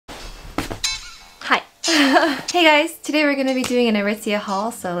Hey guys, today we're going to be doing an Aritzia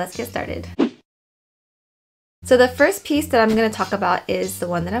haul, so let's get started. So the first piece that I'm going to talk about is the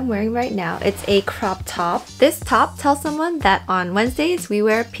one that I'm wearing right now. It's a crop top. This top tells someone that on Wednesdays we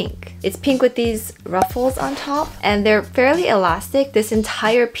wear pink. It's pink with these ruffles on top and they're fairly elastic. This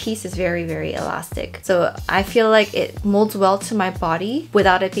entire piece is very, very elastic. So I feel like it molds well to my body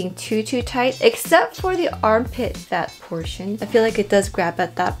without it being too tight, except for the armpit fat portion. I feel like it does grab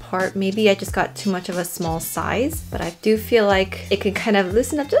at that part. Maybe I just got too much of a small size, but I do feel like it can kind of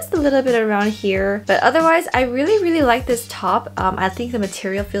loosen up just a little bit around here. But otherwise, I really like this top. I think the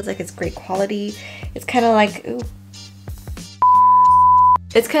material feels like it's great quality. It's kind of like, ooh.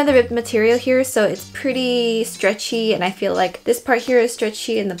 It's kind of the ribbed material here, so it's pretty stretchy, and I feel like this part here is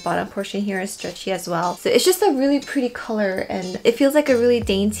stretchy and the bottom portion here is stretchy as well. So it's just a really pretty color and it feels like a really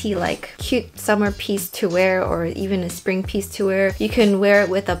dainty, like cute summer piece to wear, or even a spring piece to wear. You can wear it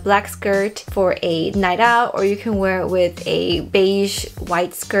with a black skirt for a night out, or you can wear it with a beige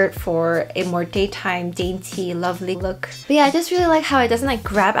white skirt for a more daytime, dainty, lovely look. But yeah, I just really like how it doesn't like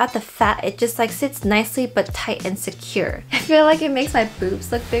grab at the fat. It just like sits nicely but tight and secure. I feel like it makes my boobs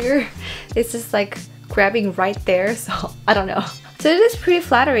look bigger. It's just like grabbing right there, so I don't know. So it is pretty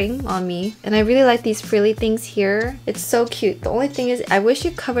flattering on me, and I really like these frilly things here. It's so cute. The only thing is I wish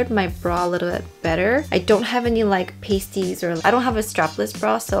it covered my bra a little bit better. I don't have any like pasties, or I don't have a strapless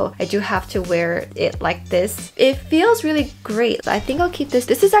bra, so I do have to wear it like this. It feels really great. I think I'll keep this.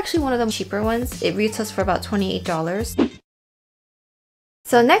 This is actually one of the cheaper ones. It retails for about $28.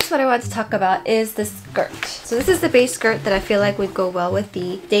 So next what I want to talk about is the skirt. So this is the beige skirt that I feel like would go well with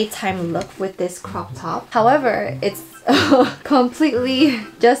the daytime look with this crop top. However, it's completely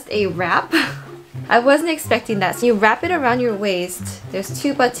just a wrap. I wasn't expecting that. So you wrap it around your waist. There's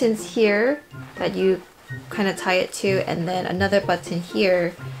two buttons here that you kind of tie it to, and then another button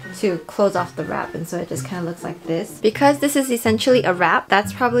here to close off the wrap, and so it just kind of looks like this. Because this is essentially a wrap,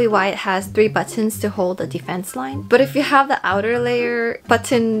 that's probably why it has 3 buttons to hold the defense line. But if you have the outer layer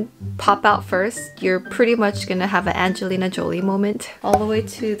button pop out first, you're pretty much gonna have an Angelina Jolie moment all the way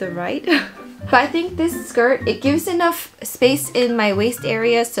to the right. But I think this skirt, it gives enough space in my waist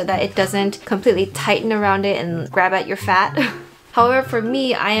area so that it doesn't completely tighten around it and grab at your fat. However, for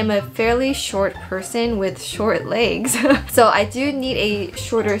me, I am a fairly short person with short legs. So I do need a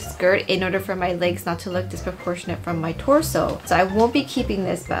shorter skirt in order for my legs not to look disproportionate from my torso. So I won't be keeping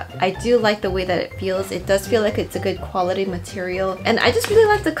this, but I do like the way that it feels. It does feel like it's a good quality material. And I just really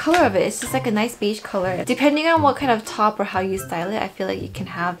like the color of it. It's just like a nice beige color. Depending on what kind of top or how you style it, I feel like you can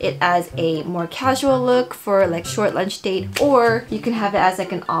have it as a more casual look for like short lunch date, or you can have it as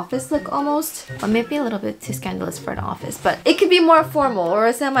like an office look almost. Or maybe a little bit too scandalous for an office, but it could be more formal or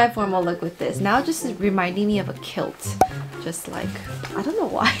a semi-formal look with this. Now just reminding me of a kilt. Just like, I don't know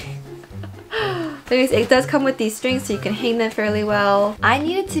why. Anyways, it does come with these strings so you can hang them fairly well. I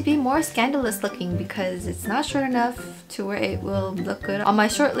need it to be more scandalous looking because it's not short enough to where it will look good on my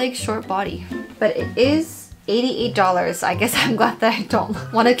short legs, short body. But it is $88. I guess I'm glad that I don't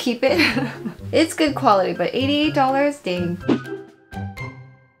want to keep it. It's good quality, but $88, dang.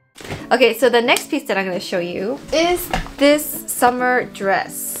 Okay, so the next piece that I'm going to show you is this summer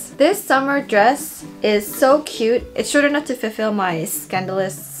dress. This summer dress is so cute. It's short enough to fulfill my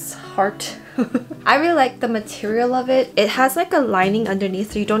scandalous heart. I really like the material of it. It has like a lining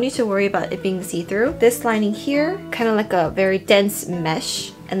underneath, so you don't need to worry about it being see-through. This lining here, kind of like a very dense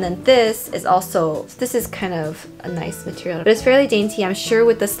mesh. And then this is also, this is kind of a nice material, but it's fairly dainty. I'm sure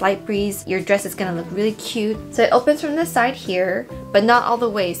with the slight breeze, your dress is gonna look really cute. So it opens from the side here, but not all the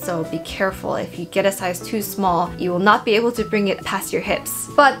way, so be careful. If you get a size too small, you will not be able to bring it past your hips.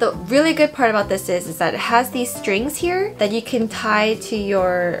 But the really good part about this is that it has these strings here that you can tie to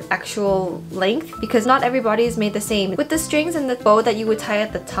your actual length, because not everybody is made the same. With the strings and the bow that you would tie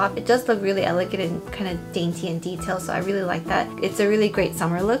at the top, it does look really elegant and kind of dainty and detailed, so I really like that. It's a really great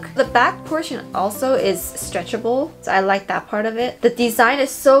summer look. The back portion also is stretchable, so I like that part of it. The design is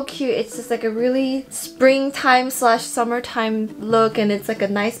so cute. It's just like a really springtime slash summertime look, and it's like a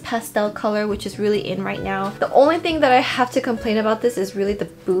nice pastel color, which is really in right now. The only thing that I have to complain about this is really the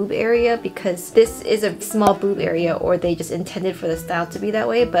boob area, because this is a small boob area, or they just intended for the style to be that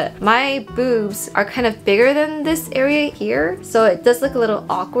way, but my boobs are kind of bigger than this area here, so it does look a little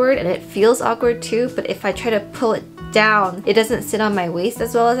awkward, and it feels awkward too. But if I try to pull it down, it doesn't sit on my waist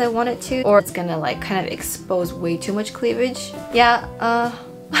as well as I want it to, or it's gonna like kind of expose way too much cleavage. Yeah,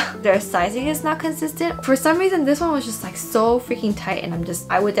 Their sizing is not consistent. For some reason, this one was just like so freaking tight, and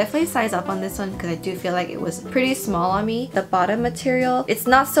I would definitely size up on this one because I do feel like it was pretty small on me. The bottom material, it's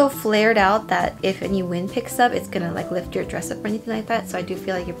not so flared out that if any wind picks up, it's gonna like lift your dress up or anything like that. So I do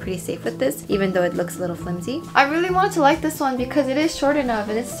feel like you're pretty safe with this, even though it looks a little flimsy. I really wanted to like this one because it is short enough,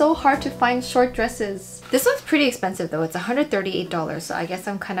 and it's so hard to find short dresses. This one's pretty expensive though. It's $138, so I guess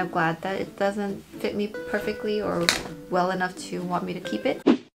I'm kind of glad that it doesn't fit me perfectly or well enough to want me to keep it.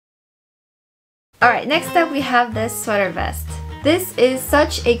 Alright, next up we have this sweater vest. This is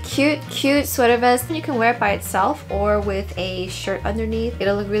such a cute sweater vest. You can wear it by itself or with a shirt underneath.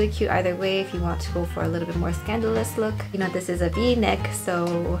 It'll look really cute either way if you want to go for a little bit more scandalous look. You know, this is a V-neck,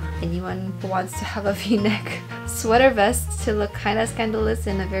 so anyone who wants to have a V-neck sweater vest to look kind of scandalous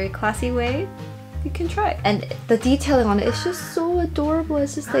in a very classy way, you can try. And the detailing on it is just so adorable.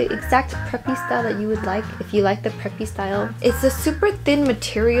 It's just the exact preppy style that you would like if you like the preppy style. It's a super thin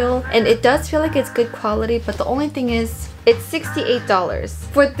material and it does feel like it's good quality, but the only thing is it's $68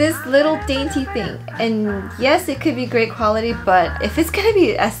 for this little dainty thing. And yes, it could be great quality, but if it's gonna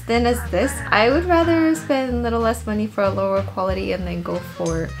be as thin as this, I would rather spend a little less money for a lower quality and then go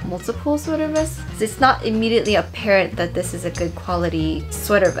for multiple sweater vests. It's not immediately apparent that this is a good quality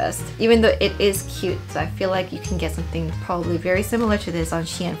sweater vest, even though it is cute. So I feel like you can get something probably very similar to this on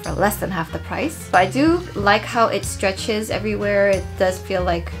Shein for less than half the price. But I do like how it stretches everywhere. It does feel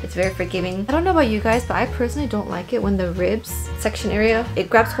like it's very forgiving. I don't know about you guys, but I personally don't like it when the ribs section area, it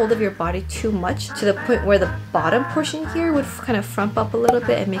grabs hold of your body too much to the point where the bottom portion here would kind of frump up a little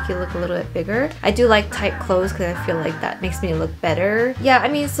bit and make you look a little bit bigger. I do like tight clothes because I feel like that makes me look better. Yeah, I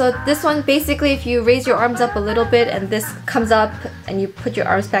mean, so this one basically, if you raise your arms up a little bit and this comes up and you put your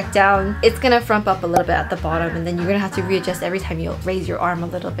arms back down, it's gonna frump up a little bit at the bottom, and then you're gonna have to readjust every time you raise your arm a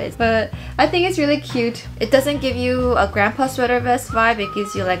little bit. But I think it's really cute. It doesn't give you a grandpa sweater vest vibe, it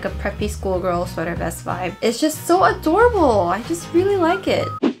gives you like a preppy schoolgirl sweater vest vibe. It's just so adorable. I just really like it.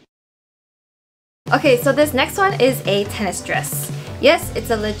 Okay, so this next one is a tennis dress. Yes,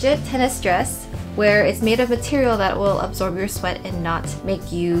 it's a legit tennis dress where it's made of material that will absorb your sweat and not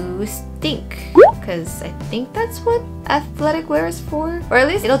make you stink. Because I think that's what athletic wear is for. Or at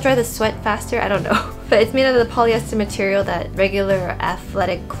least it'll dry the sweat faster, I don't know. But it's made out of the polyester material that regular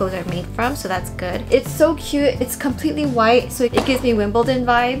athletic clothes are made from, so that's good. It's so cute. It's completely white, so it gives me Wimbledon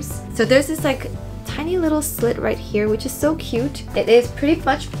vibes. So there's this like tiny little slit right here, which is so cute. It is pretty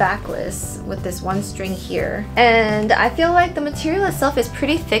much backless with this one string here, and I feel like the material itself is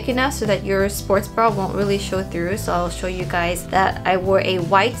pretty thick enough so that your sports bra won't really show through. So I'll show you guys that I wore a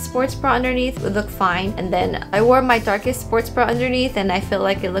white sports bra underneath, it would look fine, and then I wore my darkest sports bra underneath and I feel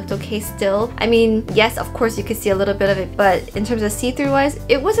like it looked okay still. I mean, yes, of course you could see a little bit of it, but in terms of see-through wise,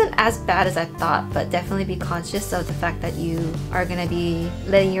 it wasn't as bad as I thought. But definitely be conscious of the fact that you are gonna be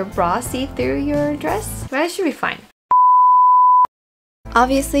letting your bra see through your dress, but it should be fine.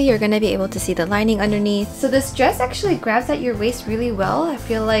 Obviously, you're going to be able to see the lining underneath. So this dress actually grabs at your waist really well. I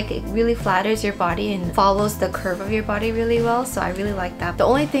feel like it really flatters your body and follows the curve of your body really well. So I really like that. The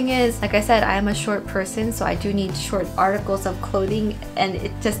only thing is, like I said, I am a short person, so I do need short articles of clothing and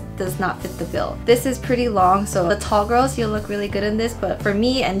it just does not fit the bill. This is pretty long, so the tall girls, you'll look really good in this, but for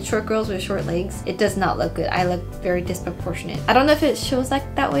me and short girls with short legs, it does not look good. I look very disproportionate. I don't know if it shows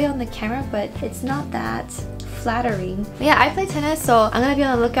like that way on the camera, but it's not that flattering. But yeah, I play tennis, so I'm gonna be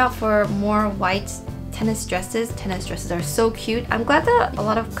on the lookout for more white tennis dresses. Tennis dresses are so cute. I'm glad that a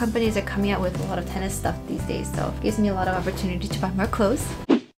lot of companies are coming out with a lot of tennis stuff these days, so it gives me a lot of opportunity to buy more clothes.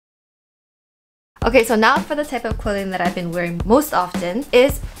 Okay, so now for the type of clothing that I've been wearing most often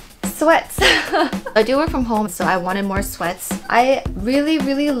is sweats. I do work from home, so I wanted more sweats. I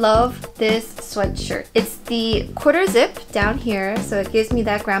really love this sweatshirt. It's the quarter zip down here, so it gives me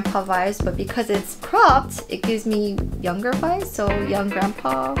that grandpa vibes, but because it's cropped, it gives me younger vibes, so young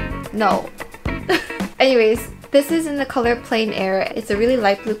grandpa. No. Anyways, this is in the color Plain Air. It's a really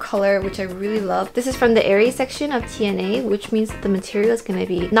light blue color, which I really love. This is from the airy section of TNA, which means the material is going to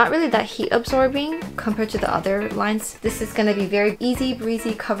be not really that heat absorbing compared to the other lines. This is going to be very easy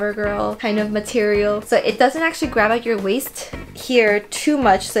breezy cover girl kind of material. So it doesn't actually grab at your waist here too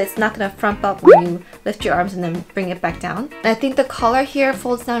much, so it's not going to frump up when you lift your arms and then bring it back down. And I think the collar here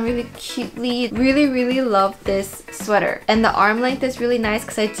folds down really cutely. Really love this sweater. And the arm length is really nice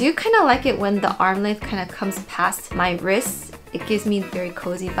because I do kind of like it when the arm length kind of comes past my wrists. It gives me very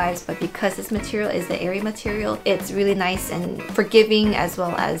cozy vibes, but because this material is the airy material, it's really nice and forgiving, as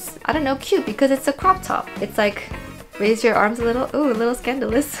well as, I don't know, cute because it's a crop top. It's like, raise your arms a little, ooh, a little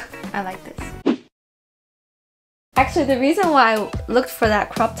scandalous. I like this. Actually, the reason why I looked for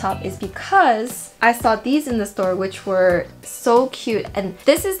that crop top is because I saw these in the store, which were so cute. And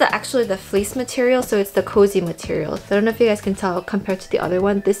this is actually the fleece material, so it's the cozy material. So I don't know if you guys can tell compared to the other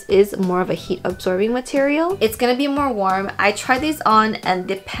one, this is more of a heat absorbing material. It's gonna be more warm. I tried these on and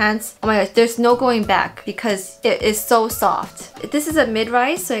the pants, oh my gosh, there's no going back because it is so soft. This is a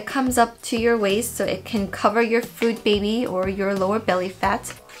mid-rise, so it comes up to your waist, so it can cover your food baby or your lower belly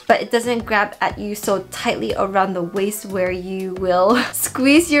fat. But it doesn't grab at you so tightly around the waist where you will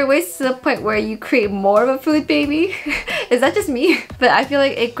squeeze your waist to the point where you create more of a food baby. Is that just me? But I feel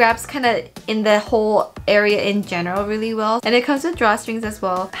like it grabs kind of in the whole area in general really well. And it comes with drawstrings as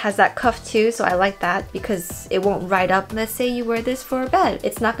well. It has that cuff too, so I like that because it won't ride up. Let's say you wear this for bed.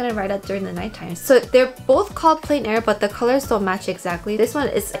 It's not gonna ride up during the nighttime. So they're both called plain air, but the colors don't match exactly. This one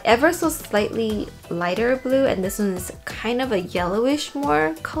is ever so slightly lighter blue, and this one is kind of a yellowish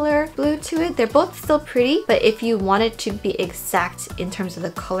more color blue to it. They're both still pretty, but if you wanted to be exact in terms of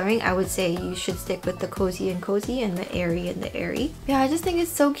the coloring, I would say you should stick with the cozy and cozy and the airy and the airy. Yeah, I just think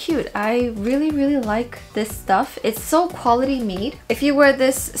it's so cute. I really like this stuff. It's so quality made. If you wear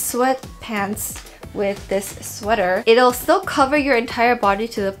this sweatpants with this sweater, it'll still cover your entire body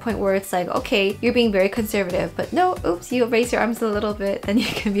to the point where it's like, okay, you're being very conservative, but no, oops, you raise your arms a little bit, then you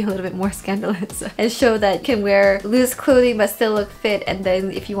can be a little bit more scandalous and show that you can wear loose clothing but still look fit. And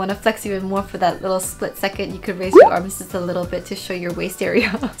then if you want to flex even more for that little split second, you could raise your arms just a little bit to show your waist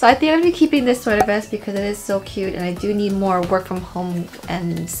area. So I think I'm gonna be keeping this sweater vest because it is so cute, and I do need more work from home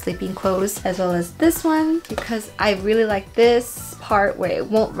and sleeping clothes, as well as this one because I really like this part where it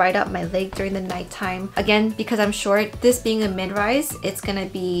won't ride up my leg during the nighttime. Again, because I'm short, this being a mid-rise, it's gonna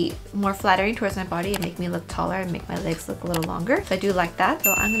be more flattering towards my body and make me look taller and make my legs look a little longer. So I do like that.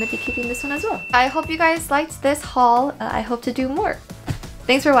 So I'm gonna be keeping this one as well. I hope you guys liked this haul. I hope to do more.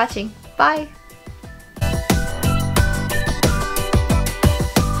 Thanks for watching. Bye!